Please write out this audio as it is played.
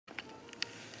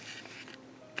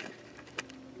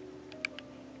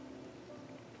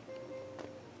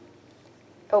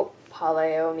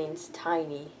Paleo means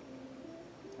tiny.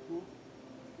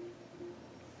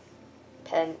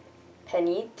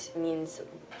 Penit means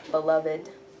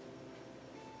beloved.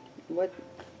 What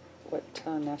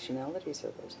nationalities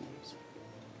are those names?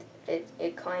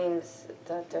 It claims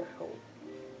that they're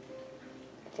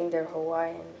I think they're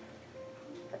Hawaiian,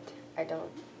 but I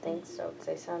don't think so because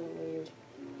they sound weird.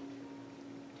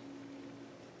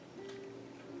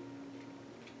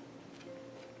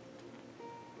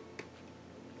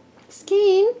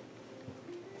 Skeen?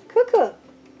 Cuckoo.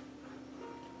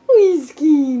 Wee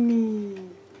Skeeny.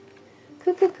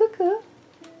 Cuckoo, cuckoo.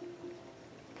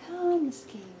 Come,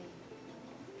 Skeeny.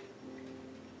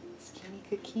 Skeeny,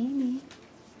 cookini.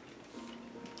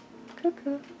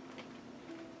 Cuckoo.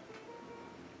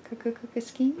 Cuckoo, cuckoo,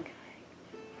 skeen.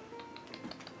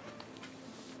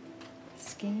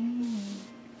 Skeeny.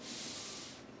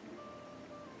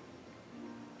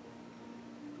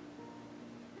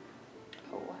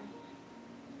 Hawaii.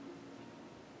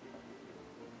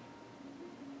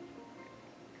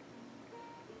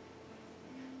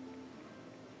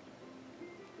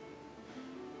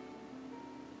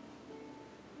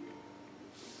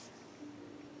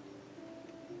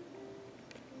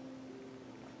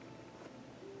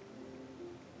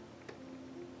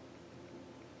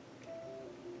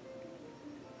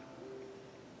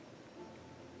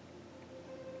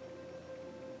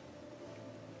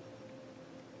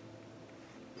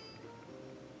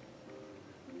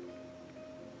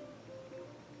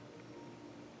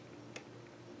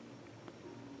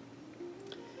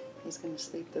 He's going to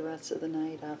sleep the rest of the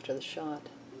night after the shot.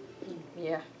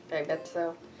 Yeah, I bet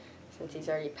so, since he's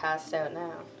already passed out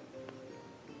now.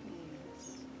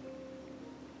 Yes.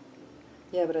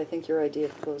 Yeah, but I think your idea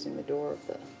of closing the door of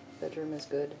the bedroom is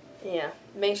good. Yeah,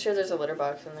 make sure there's a litter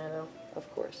box in there though.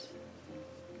 Of course.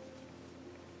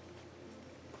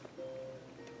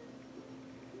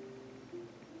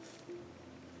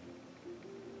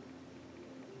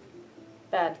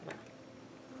 Padma.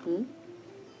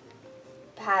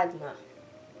 Padma.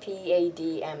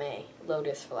 Padma.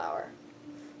 Lotus flower.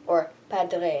 Or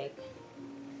padre.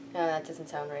 No, that doesn't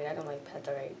sound right. I don't like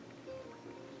padre.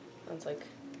 Sounds like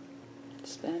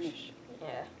Spanish.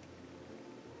 Yeah.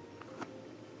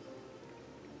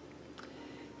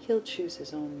 He'll choose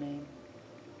his own name.